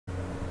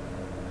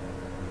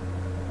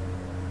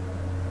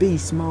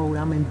beast mode.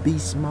 I'm in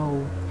beast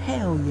mode.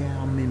 Hell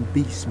yeah, I'm in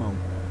beast mode.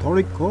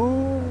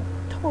 Toriko.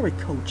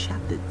 Toriko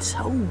chapter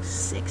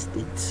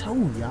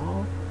 262,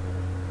 y'all.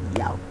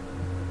 Yo.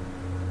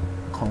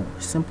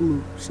 Simply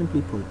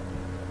put,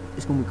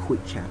 it's gonna be a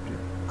quick chapter.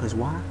 Cause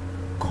why?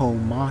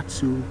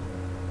 Komatsu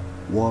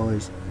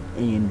was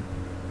in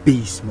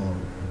beast mode.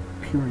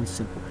 Pure and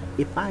simple.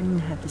 If I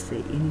didn't have to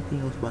say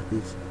anything else about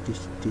this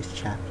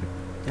chapter,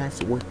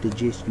 that's what the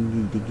gist you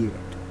need to get.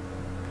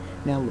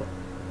 Now look,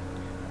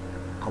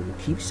 I will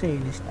keep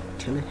saying this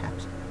till it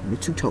happens.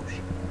 Mitsutoshi,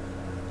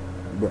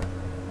 bro,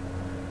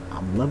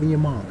 I'm loving your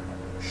manga,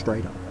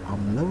 straight up.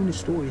 I'm loving the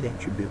story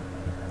that you built,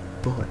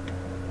 but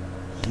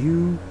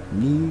you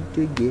need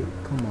to get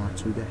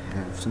Komatsu to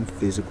have some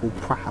physical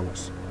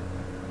prowess.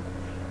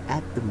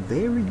 At the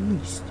very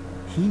least,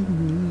 he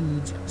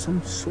needs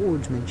some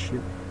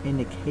swordsmanship. In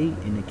the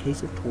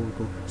case of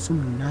Toriko,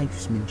 some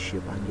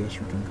knifesmanship, I guess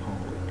you can call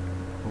it.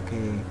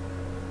 Okay,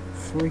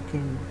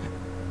 freaking,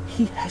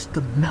 he has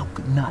the milk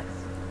knife.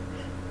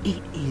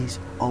 It is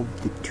of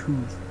the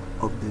tooth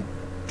of the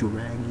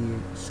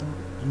dragon, so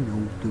you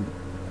know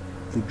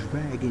the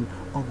dragon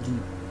of the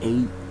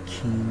 8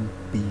 king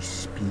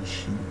beast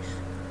species.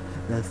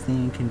 The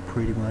thing can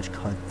pretty much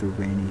cut through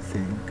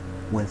anything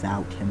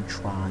without him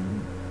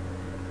trying.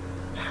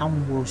 How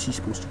in the world is he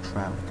supposed to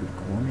travel through the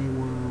gourmet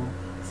world,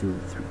 through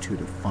to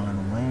the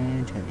final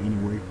land, to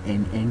anywhere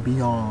and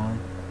beyond,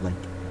 like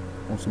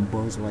on some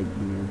Buzz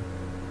Lightyear,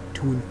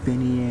 to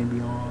infinity and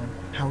beyond?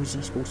 How is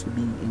he supposed to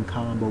be in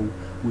combo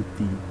with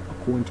the,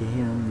 according to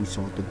him, we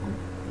saw at the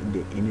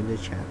end of the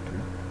chapter,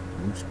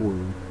 no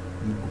spoiler,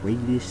 the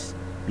greatest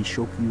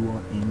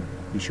Bishokuya in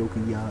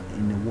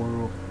the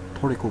world,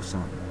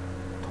 Toriko-san.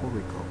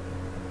 Toriko.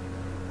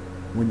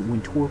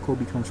 When Toriko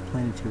becomes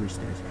planetary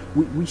status,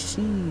 we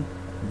see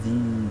the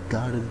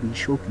god of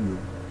Bishokuya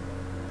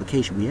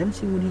location. We haven't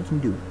seen what he can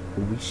do,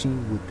 but we've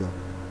seen what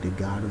the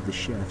god of the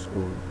chefs,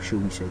 or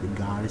should we say the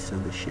goddess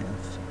of the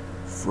chefs,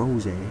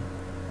 Foresee.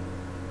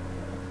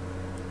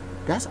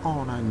 That's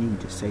all I need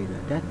to say.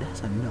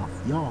 That's enough.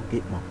 Y'all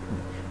get my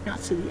point. Now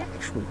to the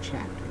actual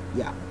chapter.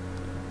 Yeah,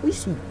 we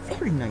see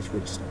very nice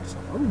way to start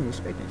stuff. I wouldn't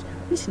expect that.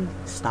 We see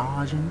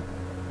Stajin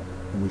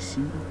and we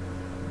see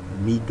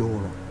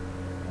Midora.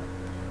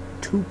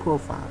 2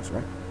 profiles,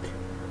 right?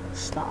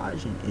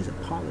 Stajin is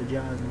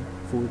apologizing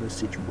for the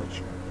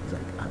situation. He's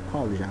like, I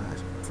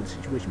apologize for the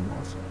situation,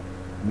 boss.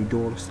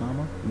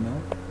 Midora-sama, you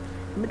know?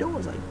 And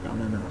Midora's like,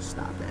 no,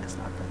 stop that.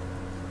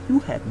 You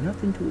have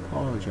nothing to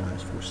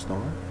apologize for,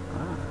 Star. I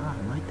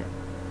like that.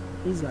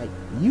 He's like,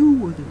 you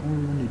were the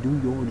only one to do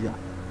your job.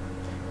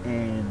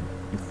 And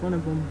in front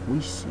of him, we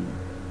see,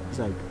 he's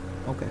like,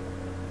 okay,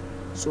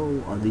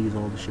 so are these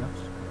all the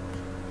chefs?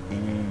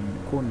 And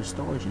according to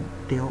Stajin,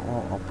 there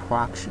are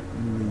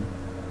approximately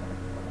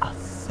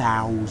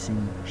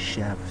 1,000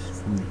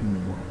 chefs from the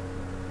human world,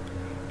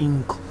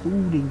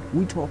 including,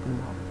 we talking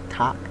about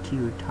top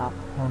tier, top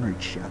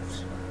 100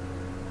 chefs.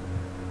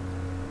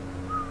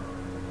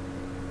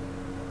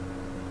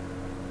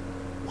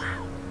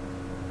 Wow.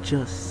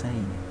 Just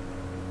saying.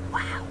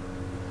 Wow.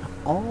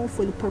 All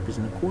for the purpose,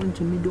 and according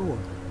to Midora,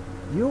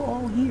 you're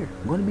all here,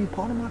 going to be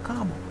part of my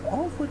combo,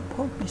 all for the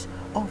purpose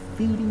of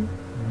feeding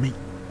me.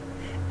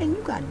 And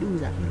you got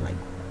dudes out here like,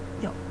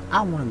 yo,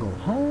 I want to go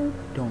home,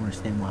 don't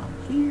understand why I'm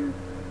here.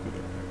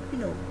 You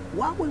know,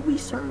 why would we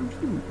serve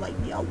you? Like,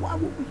 yo, why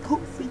would we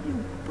cook for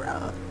you,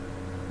 bruh?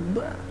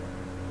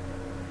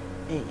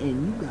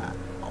 And you got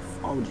a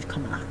fall just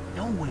coming out of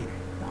nowhere.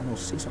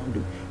 Almost 6 on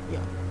dude.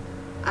 Yo,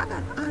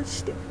 I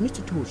step,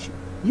 Mr. Toshi,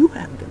 you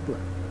have the, bruh.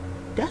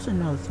 That's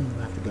another thing you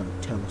have to go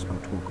tell us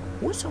about Toriko.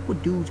 What's up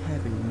with dudes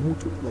having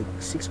multiple, like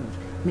 6 months?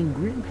 I mean,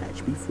 Green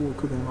Patch before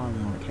Cooking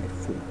Island Arc had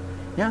 4.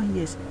 Now he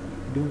is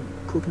doing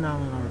Cooking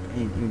Island Arc,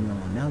 and you know,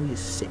 now he is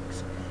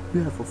 6.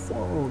 You have a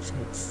Faros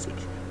had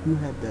 6. You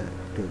have the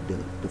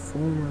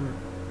former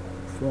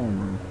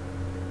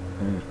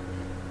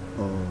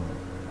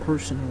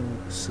personal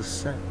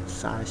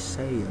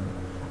Saiseya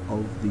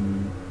of the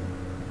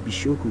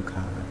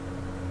Bishokukai.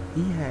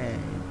 He had,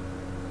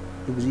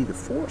 it was either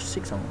 4 or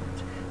 6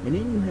 arms. And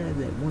then you had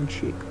that one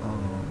chick,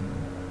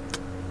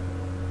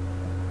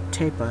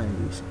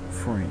 Teppai's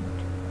friend.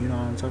 You know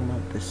what I'm talking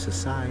about? The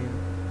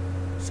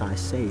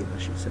Saiseya, I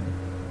should say.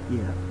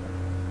 Yeah.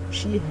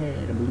 She had,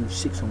 I believe,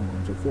 6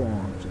 arms or 4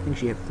 arms. I think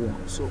she had 4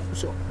 arms.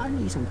 So I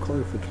need some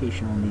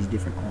clarification on these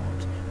different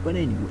arms. But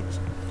anyways,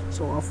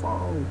 so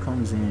Alfaro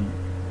comes in and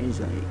he's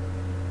like,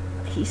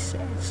 he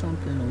said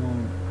something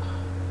along,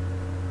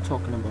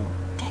 talking about,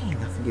 dang,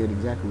 I forget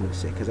exactly what it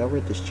said, because I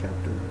read this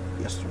chapter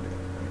yesterday.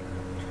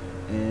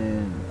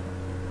 And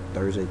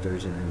Thursday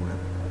night,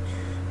 whatever.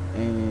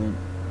 And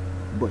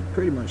but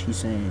pretty much he's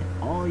saying,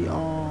 all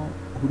y'all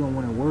who don't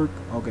want to work,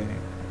 okay,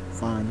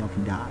 fine, y'all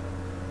can die.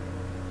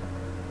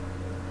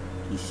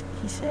 He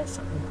said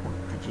something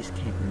important. I just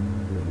can't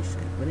remember what he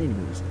said. But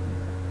anyways,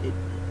 it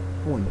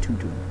wasn't too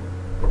important,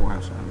 or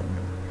else I don't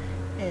remember.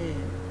 And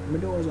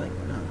Midora's like,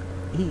 nah,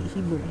 he has a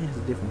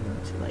different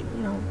words. Like,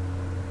 you know,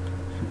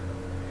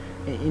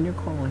 and they're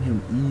calling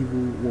him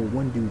evil. Well,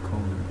 one dude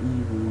called him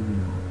evil,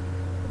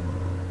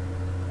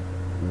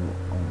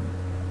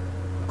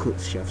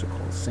 cooks, chefs are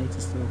called saints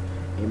and stuff.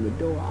 And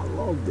Midori, I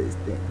love this.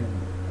 That,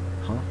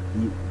 huh?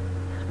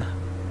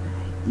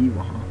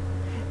 Evil, huh?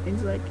 And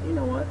he's like, you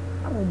know what?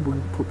 I'm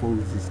gonna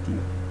propose this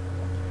deal.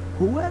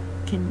 Whoever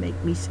can make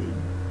me say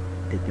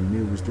that the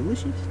meal was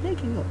delicious, they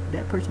can go.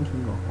 That person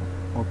can go home,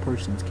 or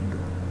persons can go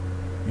home.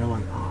 And you're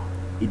like, oh,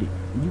 it.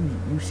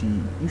 You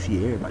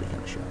see everybody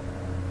kind of shocked.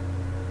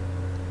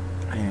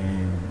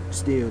 And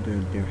still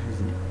they're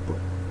hesitant, but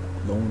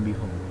lo and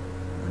behold,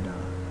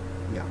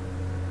 yeah,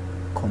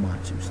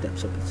 Komatsu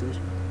steps up and says,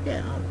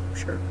 yeah, I'm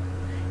sure.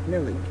 And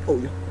they're like, oh,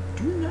 yo,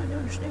 do you not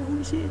understand who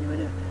this is?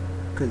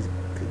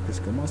 Because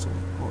Komatsu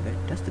like, oh,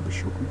 that's the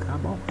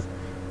Bishokukai boss.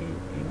 And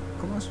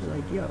Komatsu's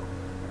like, yo,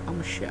 I'm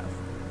a chef.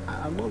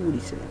 I love what he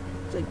said.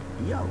 It's like,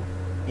 yo,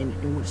 and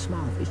with a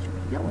smiling face,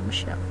 yo, I'm a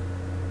chef.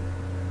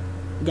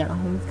 Got a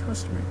home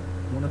customer,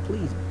 want to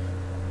please him.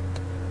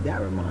 That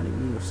reminded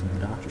me of some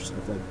doctor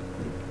stuff. Like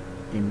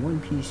in One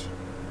Piece,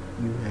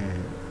 you had,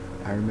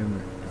 I remember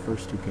the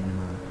first two came to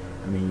mind.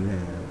 I mean, you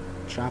have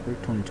Chopper,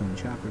 Tony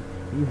Chopper,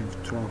 and you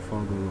have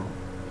Trafalgar Law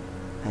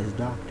as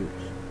doctors.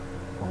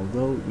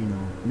 Although,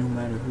 no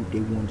matter who,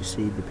 they wanted to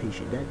save the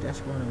patient.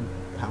 That's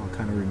how I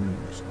kind of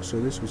remember this. So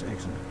this was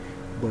excellent.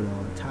 But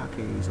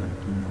Take is like,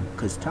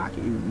 because Take,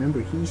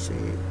 remember he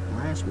said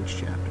last week's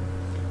chapter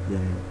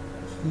that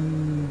he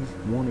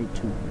wanted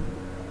to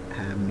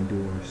have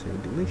Midori say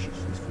delicious.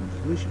 His food's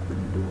delicious, but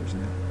Midori's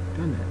not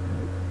done that,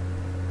 right?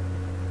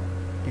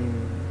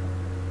 And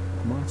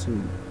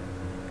Komatsu,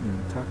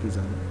 Take's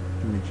like,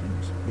 he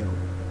mentions, yo,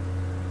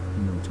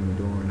 to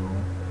Midori and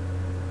all,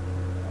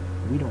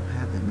 we don't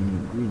have that many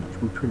ingredients.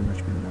 We've pretty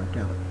much been marked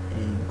out.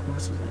 And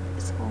Komatsu's like,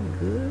 it's all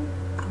good.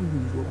 I'll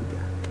use what we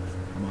got.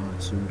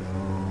 Komatsu,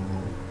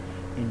 dog.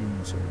 And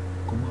then so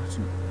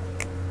Komatsu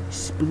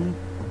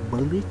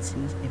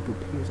blitzes and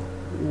prepares a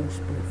whole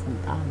spread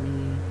food. I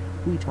mean,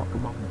 we talk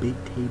about big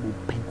table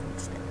banquet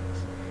stacks.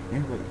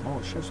 And everybody,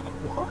 all chefs are like,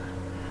 what?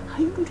 How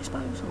you do this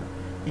by yourself?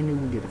 And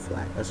then we get a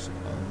flat. That's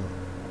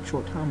a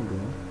short time ago.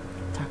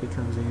 Take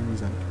comes in and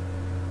he's like,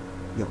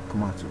 yo,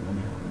 Komatsu, let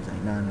me help. He's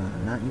like, nah,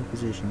 not in your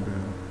position, bro.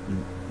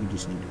 You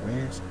just need to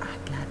rest. I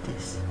got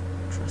this.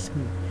 Trust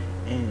me.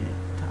 And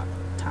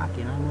Take,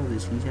 and I love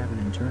this, he's having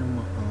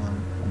internal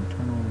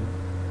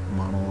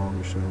monologue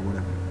or so,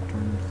 whatever,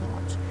 internal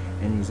thoughts.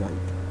 And he's like,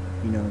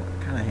 I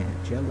kind of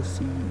had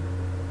jealousy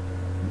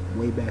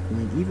way back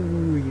when, even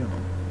when we were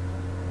young,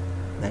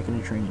 back in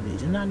the training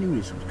days. And I knew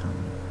this was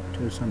coming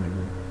to some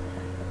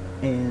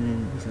degree.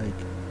 And he's like,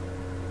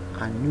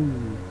 I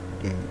knew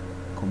that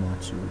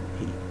Komatsu,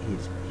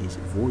 his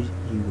voice,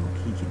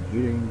 he can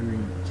hear the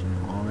ingredients,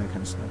 all that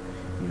kind of stuff,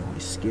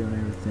 his skill and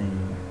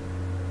everything,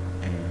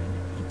 and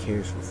he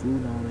cares for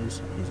food and all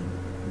this,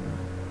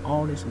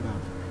 all this about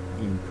him.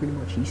 And pretty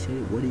much he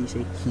said, what did he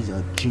say? He's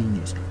a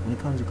genius. When it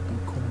comes to cooking,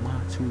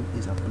 Komatsu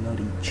is a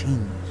bloody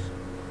genius.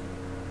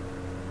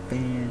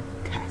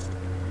 Fantastic.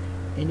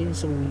 And then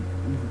so we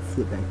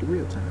flip back to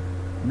real time.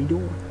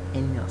 Midori,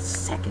 in a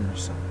second or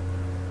so,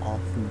 all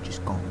food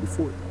just gone.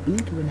 Before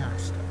blink of an eye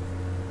stuff.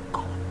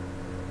 Gone.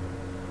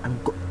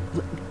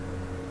 Look,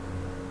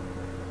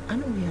 I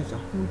know he has a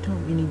whole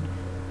tongue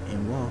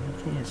and while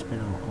he can't spit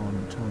out all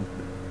the tongues,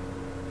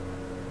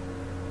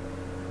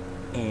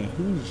 and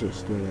he's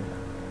just there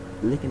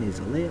licking his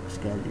lips,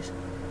 guys,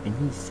 and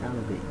he's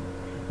salivating.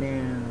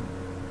 Now,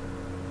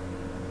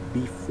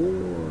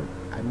 before,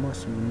 I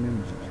must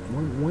remember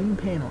one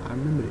panel, I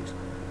remember this.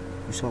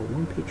 You saw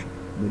one picture,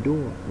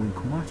 Midori, when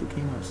Komatsu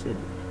came out and said it,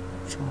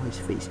 you saw his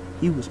face.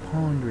 He was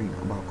pondering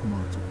about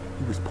Komatsu.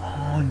 He was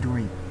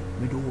pondering.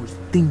 Midori was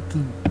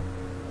thinking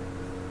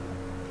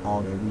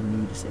all that we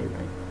need to say,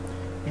 right?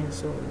 And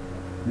so,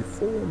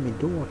 before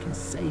Midori can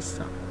say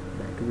something,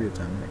 back to real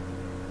time, right?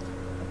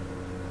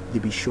 The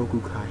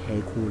Bishokukai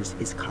headquarters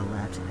is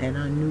collapsing. And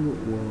I knew it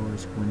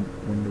was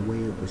when the way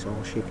it was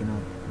all shaken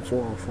up,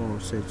 before Alfaro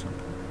said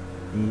something.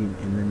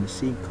 And then the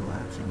sea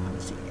collapsing,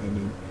 obviously. And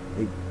then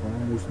it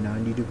almost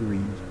 90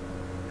 degrees.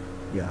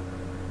 Yeah.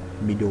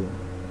 Midori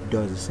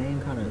does the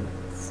same kind of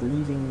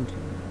freezing.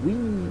 We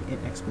need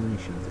an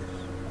explanation of this.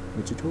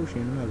 With Satoshi,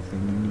 another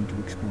thing you need to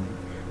explain.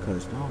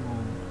 Because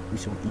we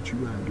saw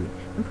Ichigo do it.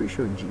 I'm pretty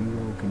sure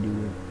Jiro can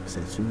do it.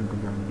 Setsuna can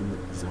probably do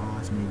it.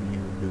 Zaz may be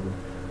able to do it.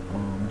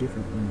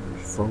 Different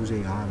universe.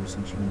 Foresee,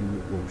 obviously, she can do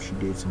it. Well, she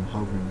did some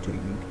hovering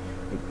technique.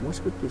 Like,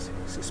 what's with this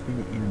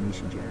suspended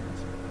animation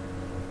jazz?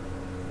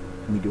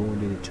 Midori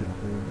did it to the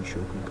whole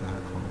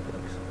Bishokukai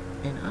complex.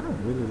 And I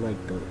don't really like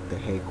the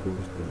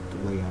headquarters, the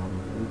layout of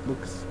it. It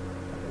looks,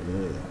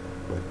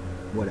 but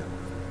whatever.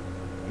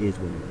 It is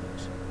what it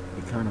is.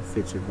 It kind of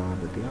fits her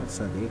vibe, but the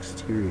outside, the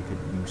exterior could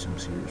use some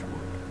serious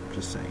work.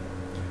 Just saying.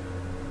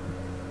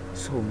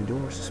 So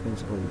Midori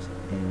suspends place,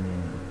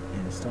 and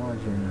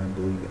Stajin, I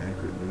believe,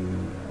 accurately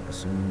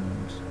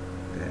assumes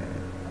that,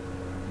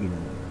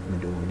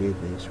 Midori did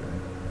this,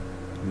 right?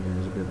 Using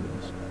his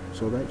abilities.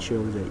 So that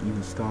shows that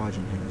even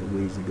Stajin has a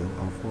ways to go.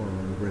 Alfaro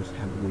and the rest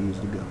have a ways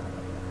to go.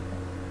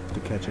 to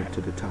catch up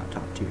to the top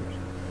tiers.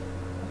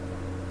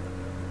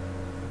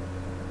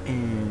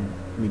 And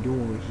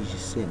Midori, he's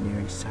just sitting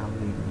there, he's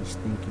salivating, he's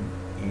thinking,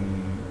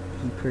 and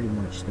he pretty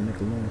much, to make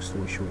a long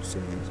story short,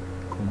 says,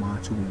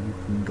 Komatsu, you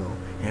can go.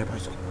 And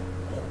everybody's like,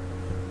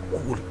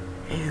 oh,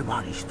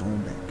 everybody's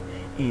thrown back.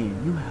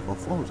 And you have a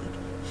fall, like,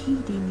 he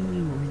didn't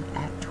even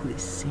react to the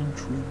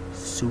sentry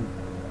suit.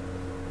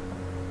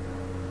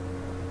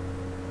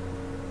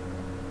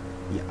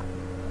 Yeah.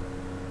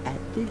 At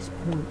this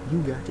point,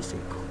 you got to say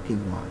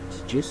cooking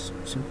wise, just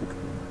simple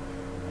cooking.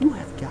 You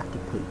have got to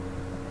put,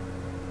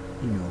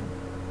 you know,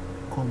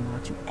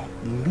 Komatsu at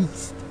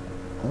least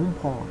on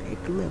par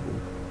at the level,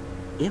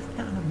 if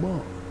not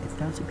above, if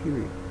not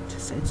superior, to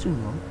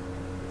Setsuno,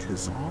 to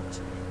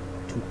Zalt,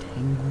 to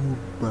Tengu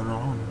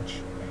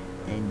Barange,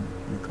 and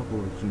a couple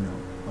of, you know,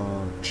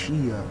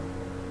 Chia,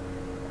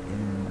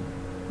 and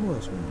who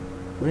else won?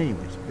 But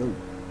anyways,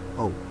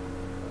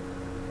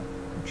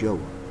 Joa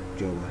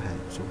had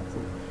so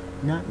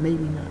not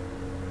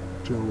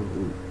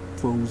Joa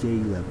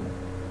foresee level,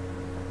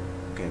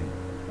 okay,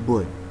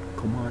 but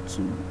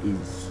Komatsu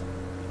is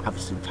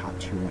obviously top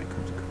tier when it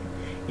comes to cooking,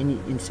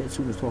 and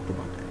Setsuna's talked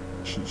about that.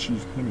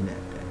 She's hinting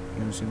at that.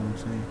 You understand what I'm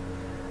saying?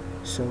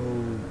 So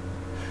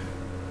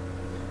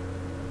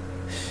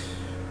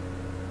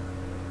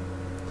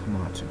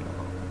Komatsu,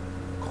 dog.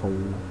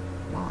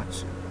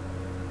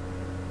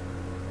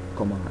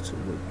 Komatsu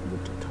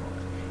with the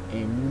toss.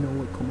 And you know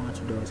what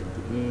Komatsu does at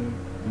the end?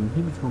 And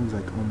he becomes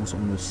like almost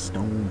on the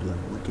stone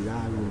level. Like his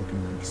eyes were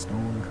looking like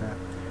stone and crap.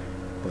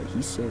 But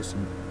he says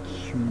some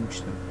huge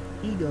stuff.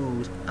 He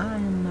goes, I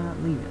am not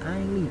leaving. I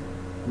ain't leaving.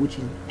 Which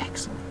is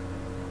excellent.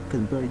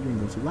 Because brother, you ain't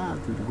gonna survive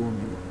through the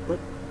Golden War. But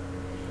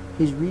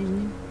his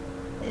reasoning,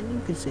 and you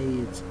can say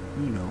it's,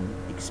 you know,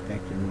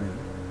 expected or whatever.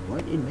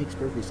 But it makes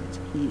perfect sense.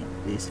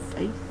 His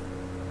faith,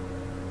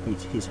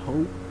 his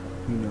hope,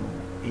 you know,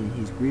 and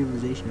his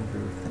realization of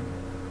everything.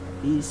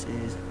 He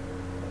says,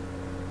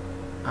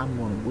 I'm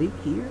gonna wait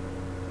here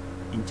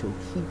until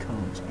he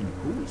comes. And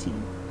who is he?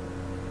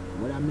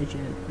 What I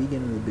mentioned at the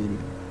beginning of the video,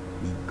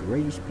 the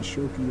greatest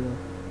Bishokia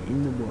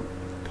in the world,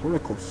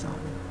 Toriko-san.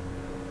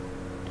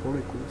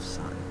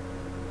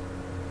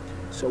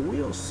 So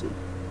we'll see.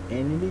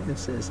 And it even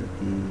says that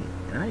and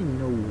I didn't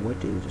know what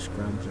they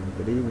described as,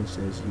 but it even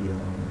says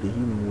the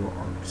Human War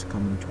arc is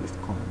coming to its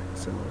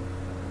climax. So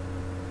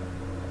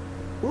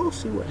we'll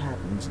see what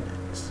happens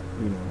next.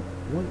 You know,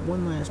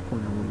 one last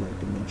point I would like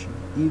to mention.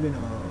 Even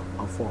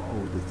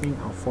the thing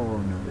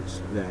Alfaro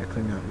noticed that I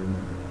could not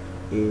remember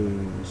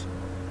is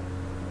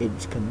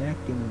it's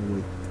connecting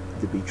with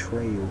the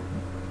betrayal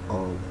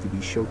of the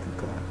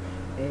Bishokukai.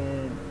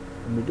 And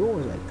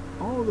Midori's like,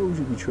 all those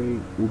who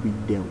betrayed will be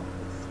dealt with.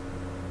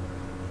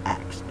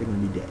 Axed. They're gonna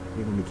be dead.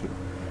 They're gonna be killed.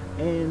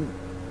 And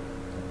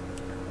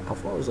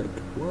Alfaro's like,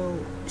 well,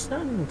 it's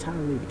not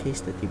entirely the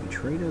case that they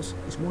betrayed us.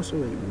 It's more so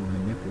that we were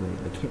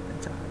manipulated, like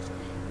hypnotized.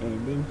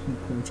 And then he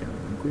points out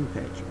like Green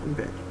Patch.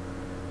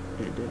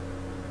 And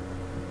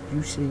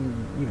you see,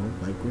 you know,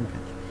 like Green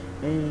Patch.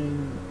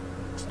 And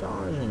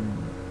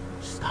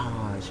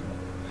Stars.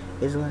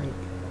 It's like,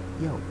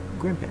 yo,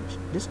 Green Patch,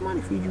 did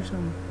somebody feed you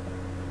something?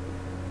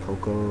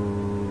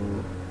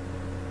 Coco.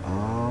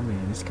 Oh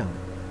man, it's coming.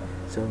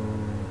 So,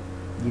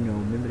 you know,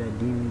 remember that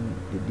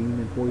the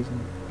demon poison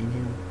in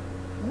him?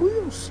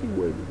 We'll see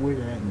where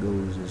that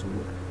goes as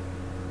well.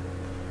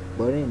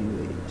 But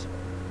anyways,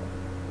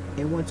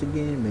 and once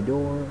again,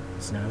 Midori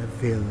is not a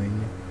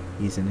villain.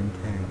 He's an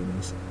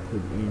antagonist.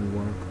 Put in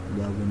work,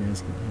 loving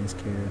his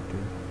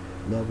character,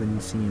 loving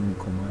seeing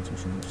Komatsu.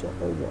 So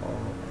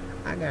overall,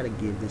 I gotta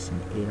give this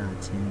an 8 out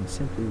of 10.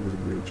 Simply was a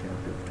great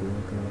chapter of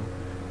Toriko.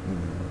 You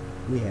know,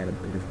 we had a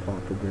bit of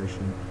plot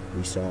progression.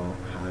 We saw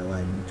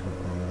highlighting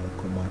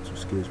Komatsu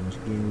skills once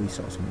again. We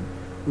saw some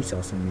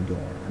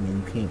Midori. I mean,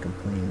 you can't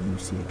complain when you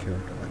see a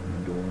character like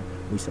Midori.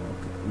 We saw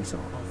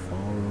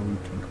Alfaro. You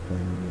can't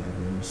complain when you have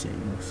him. We see, you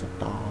know,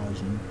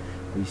 Satage, and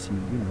we see,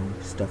 you know,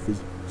 stuff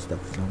is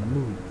on the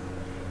move.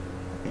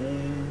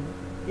 And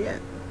yeah,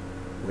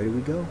 where do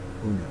we go?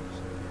 Who knows?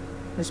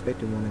 I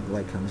expect everyone to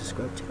like, comment,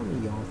 subscribe. Tell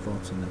me y'all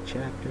thoughts on the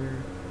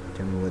chapter.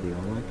 Tell me whether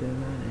y'all liked it or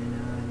not.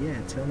 And yeah,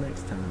 until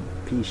next time.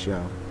 Peace,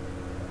 y'all.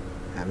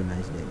 Have a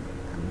nice day.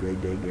 Have a great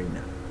day, great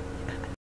night.